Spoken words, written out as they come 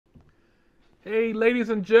Hey ladies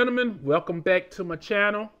and gentlemen, welcome back to my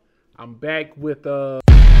channel. I'm back with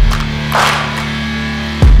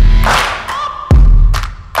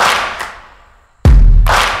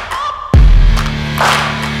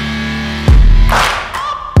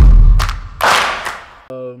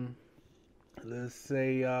let's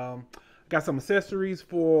say got some accessories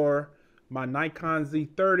for my Nikon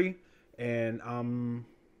Z30, and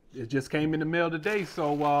it just came in the mail today,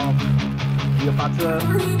 so we're about to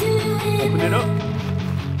open it up.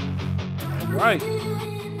 All right.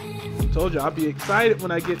 Told you I'll be excited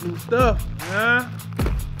when I get new stuff. Huh?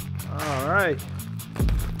 All right.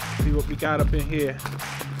 Let's see what we got up in here.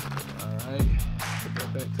 All right. Put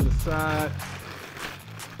that back to the side.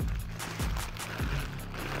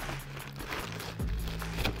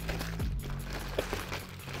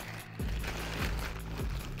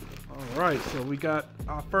 All right. So we got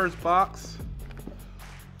our first box.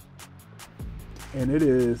 And it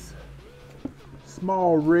is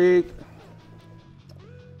small rig,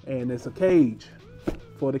 and it's a cage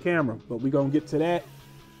for the camera, but we're gonna get to that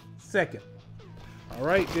second. All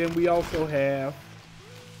right, then we also have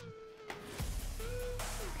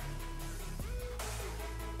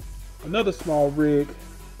another small rig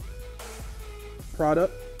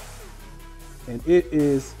product, and it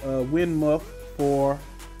is a wind muff for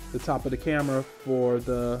the top of the camera for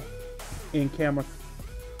the in-camera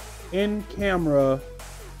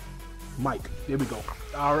mic. There we go.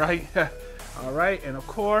 All right. All right, and of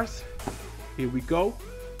course, here we go.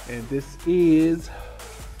 And this is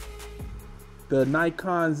the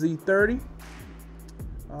Nikon Z30.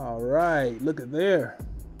 All right, look at there.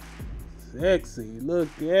 Sexy, look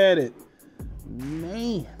at it.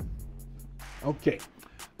 Man. Okay,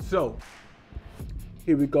 so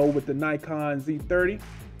here we go with the Nikon Z30.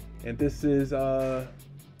 And this is the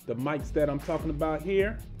mics that I'm talking about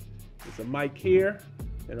here. It's a mic here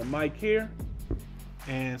and a mic here.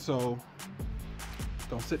 And so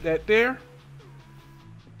don't sit that there.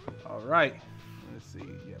 All right, let's see.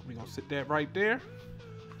 Yeah, we're gonna sit that right there.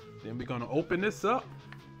 Then we're gonna open this up.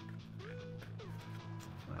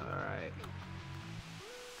 All right.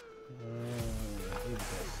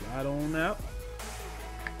 Slide on out.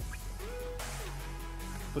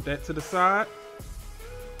 Put that to the side.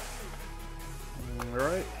 All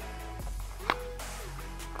right.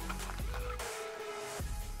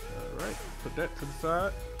 Put that to the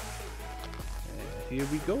side, and here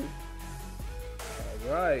we go.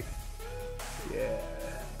 All right, yeah,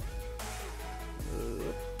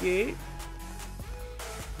 okay,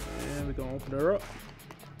 and we're gonna open her up.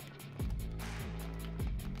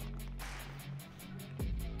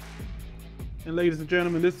 And ladies and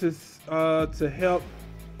gentlemen, this is to help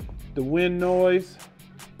the wind noise.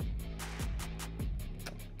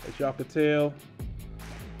 As y'all could tell,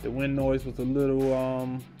 the wind noise was a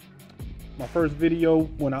little my first video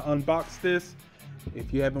when I unboxed this.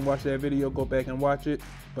 If you haven't watched that video, go back and watch it.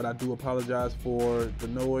 But I do apologize for the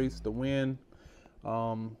noise, the wind.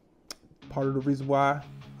 Part of the reason why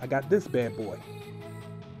I got this bad boy.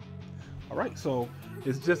 All right, so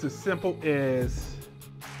it's just as simple as,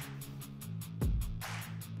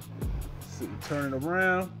 let's see, turn it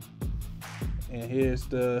around, and here's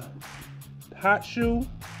the hot shoe,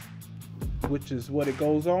 which is what it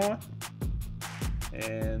goes on.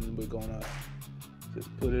 And we're gonna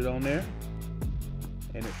just put it on there,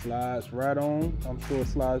 and it slides right on. I'm sure it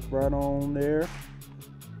slides right on there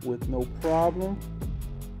with no problem.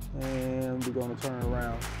 And we're gonna turn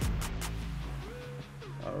around.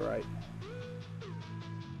 All right,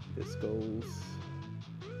 this goes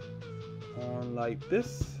on like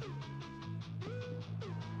this,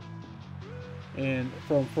 and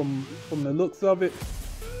from the looks of it,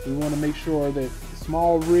 we want to make sure that the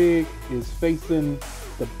small rig is facing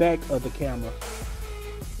the back of the camera.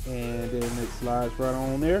 And then it slides right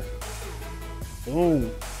on there.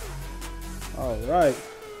 Boom. All right.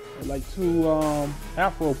 Like two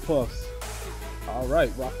Afro puffs. All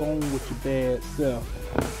right, rock on with your bad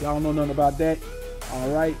self. Y'all know nothing about that. All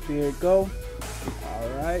right, there it go. All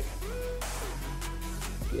right.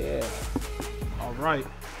 Yeah. All right.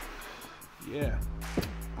 Yeah.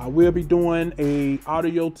 I will be doing a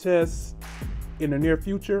audio test in the near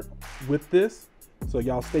future with this, so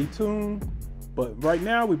y'all stay tuned. But right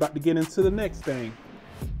now we're about to get into the next thing.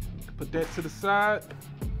 Put that to the side.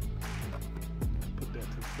 Put that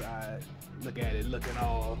to the side. Look at it, looking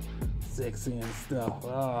all sexy and stuff.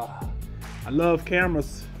 I love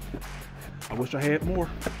cameras. I wish I had more.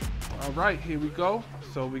 All right, here we go.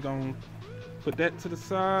 So we're gonna put that to the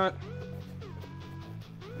side.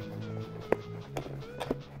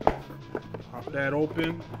 Pop that open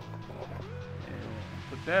and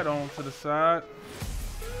put that on to the side.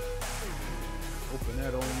 Open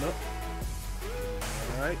that on up.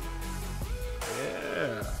 All right.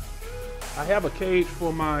 Yeah. I have a cage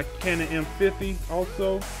for my Canon M50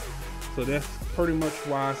 also. So that's pretty much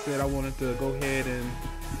why I said I wanted to go ahead and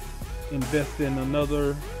invest in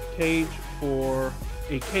another cage, for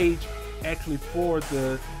a cage actually for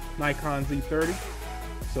the Nikon Z30.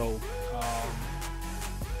 So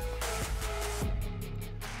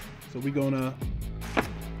we're gonna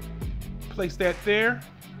place that there,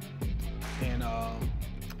 and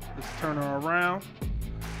let's turn her around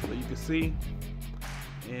so you can see,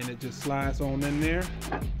 and it just slides on in there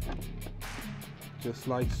just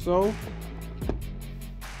like so.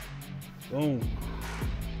 Boom.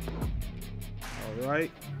 All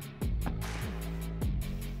right.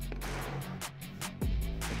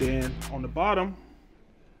 And then on the bottom,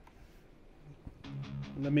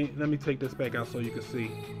 let me take this back out so you can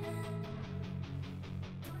see.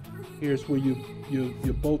 Here's where you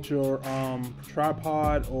bolt your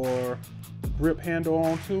tripod or grip handle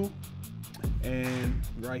onto, and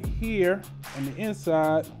right here on the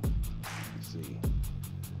inside, let's see,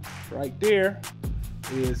 right there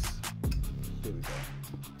is, here we go.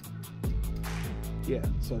 Yeah,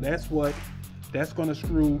 so that's gonna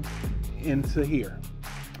screw into here.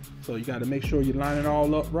 So you got to make sure you line it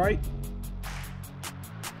all up right.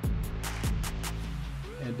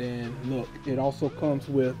 And then look, it also comes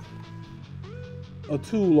with a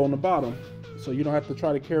tool on the bottom, so you don't have to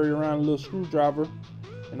try to carry around a little screwdriver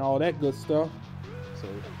and all that good stuff. So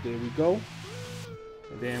there we go.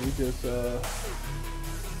 And then we just go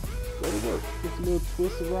to work. Just a little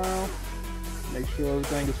twist around, make sure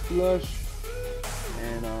everything is flush,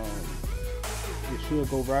 and it should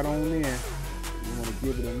go right on in. You want to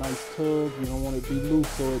give it a nice tug. You don't want it to be loose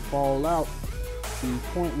so it fall out. Be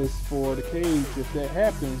pointless for the cage if that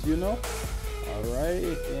happens, you know. All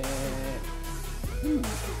right, and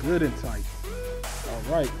good and tight. All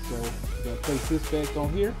right, so we're gonna place this back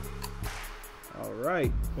on here. All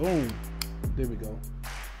right, boom, there we go.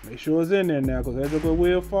 Make sure it's in there now, because that joker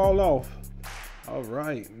will fall off. All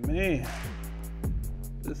right, man,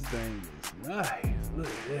 this thing is nice. Look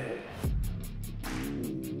at that.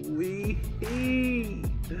 Ooh-wee.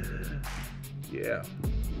 Yeah.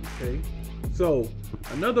 Okay. So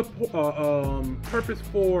another purpose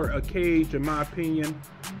for a cage, in my opinion,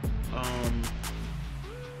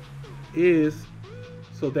 is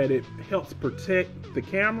so that it helps protect the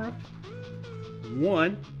camera.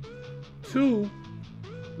 1, 2,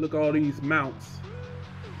 look, all these mounts.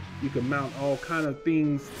 You can mount all kind of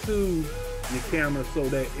things to your camera so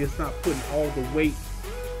that it's not putting all the weight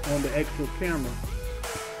on the actual camera.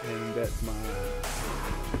 And that's my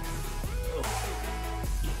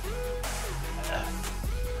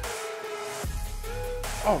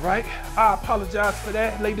all right, I apologize for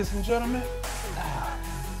that, ladies and gentlemen.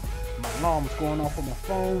 My alarm was going off on my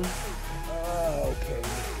phone. Okay,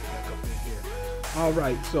 let's get back up in here. All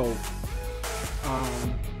right, so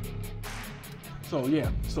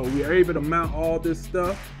yeah, so we are able to mount all this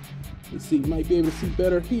stuff. Let's see, you might be able to see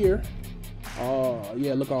better here.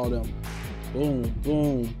 Yeah, look, all them. Boom,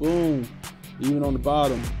 boom, boom. Even on the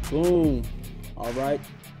bottom, boom. All right,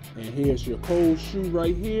 and here's your cold shoe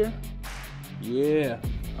right here. Yeah.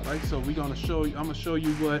 All right, so we're gonna show you, I'm gonna show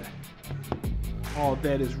you what all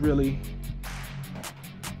that is really.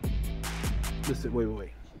 Listen,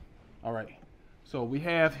 wait. All right, so we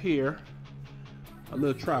have here a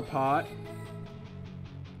little tripod.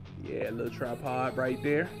 Yeah, a little tripod right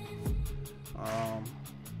there. All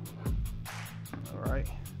right,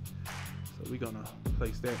 so we're gonna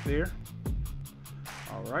place that there.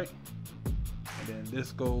 All right, and then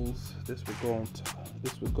this would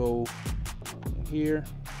go in here.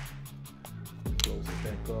 Close it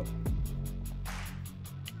back up.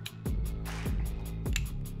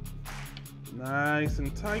 Nice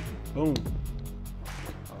and tight. Boom.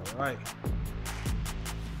 All right.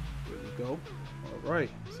 There we go. All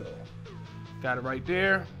right. So got it right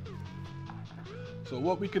there. So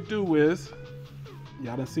what we could do is,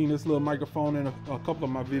 y'all done seen this little microphone in a couple of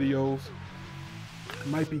my videos. It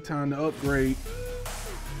might be time to upgrade.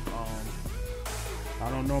 I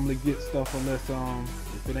don't normally get stuff unless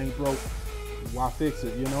if it ain't broke, why fix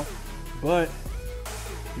it, you know? But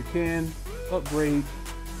you can upgrade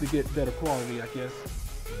to get better quality, I guess,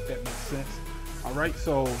 if that makes sense. All right,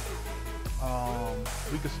 so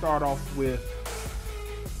we could start off with,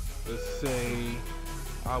 let's say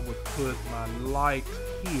I would put my light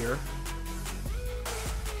here,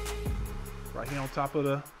 right here on top of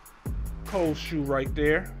the cold shoe right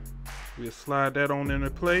there. We'll slide that on into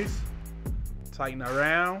place, tighten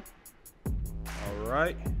around. All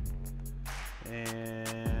right,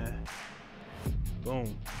 and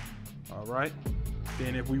boom. All right,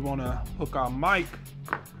 Then if we want to hook our mic,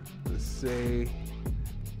 let's say,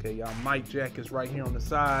 okay, our mic jack is right here on the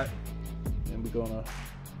side, and we're gonna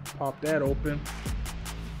pop that open,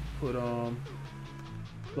 put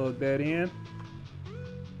plug that in,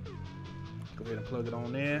 go ahead and plug it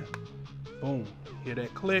on in, boom, hear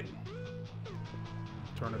that click,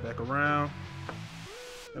 turn it back around,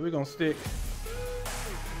 and we're gonna stick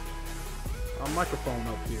our microphone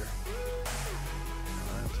up here.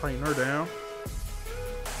 All right, tighten her down.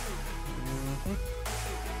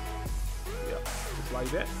 Yeah, just like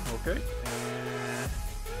that. Okay, and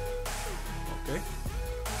okay.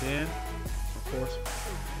 Then, of course,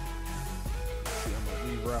 let's see, I'm gonna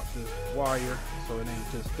reroute this wire so it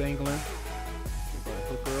ain't just dangling. We're gonna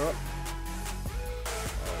hook her up.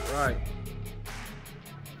 All right.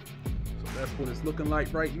 So that's what it's looking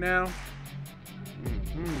like right now.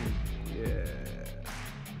 Yeah.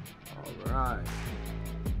 All right.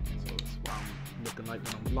 So that's why I'm looking like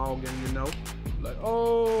when I'm vlogging, you know. Like,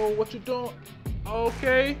 oh, what you doing?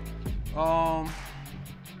 Okay.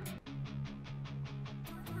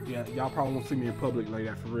 Yeah, y'all probably won't see me in public like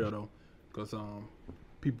that for real though, cause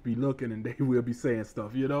people be looking and they will be saying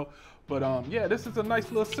stuff, you know. But yeah, this is a nice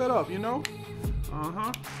little setup, you know.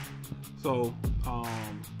 So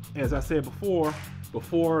as I said before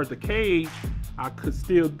the cage, I could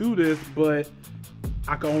still do this, but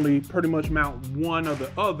I could only pretty much mount one or the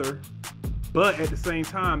other. But at the same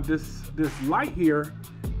time, this light here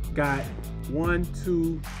got 1,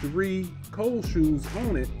 2, 3 cold shoes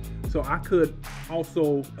on it. So I could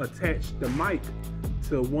also attach the mic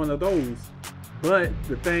to one of those. But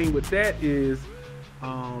the thing with that is,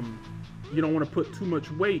 you don't want to put too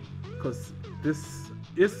much weight, because this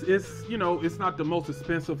is, you know, it's not the most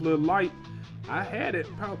expensive little light. I had it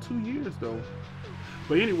about 2 years though.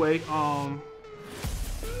 But anyway, let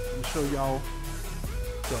me show y'all.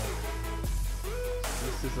 So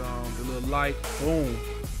this is the little light, boom,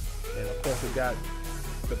 and of course it got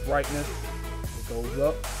the brightness. It goes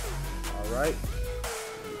up. All right,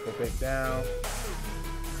 go back down,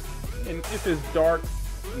 and if it's dark,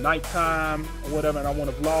 nighttime or whatever, and I want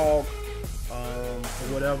to vlog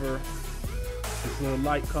or whatever, this little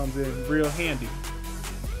light comes in real handy.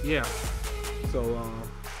 Yeah. So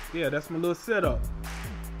yeah, that's my little setup.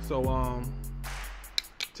 So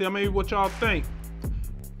tell me what y'all think.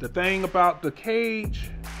 The thing about the cage,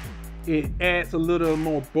 it adds a little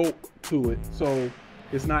more bulk to it, so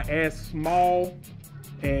it's not as small.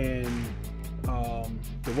 And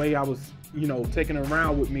the way I was, you know, taking it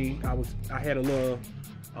around with me, I had a little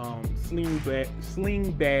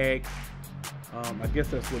sling bag. I guess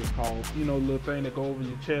that's what it's called. You know, a little thing that go over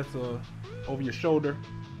your chest or over your shoulder.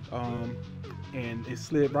 And it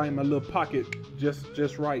slid right in my little pocket,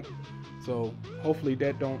 just right. So hopefully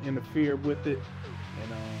that don't interfere with it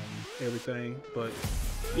and everything. But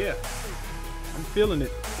yeah, I'm feeling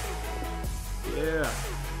it. Yeah.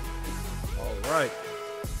 All right.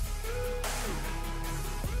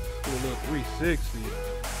 Do a little 360.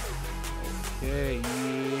 Okay,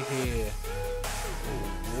 yeah. Oh,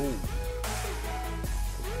 whoa.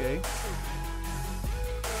 Okay.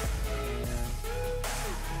 And,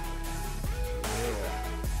 yeah.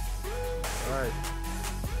 All right.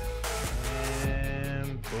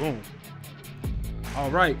 And boom.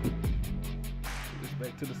 All right. Put this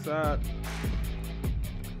back to the side.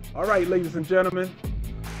 All right, ladies and gentlemen,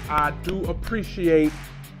 I do appreciate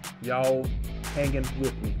y'all hanging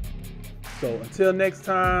with me. So until next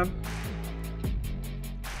time,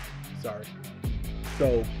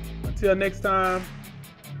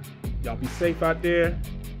 y'all be safe out there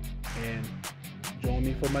and join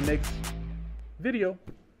me for my next video.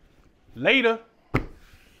 Later.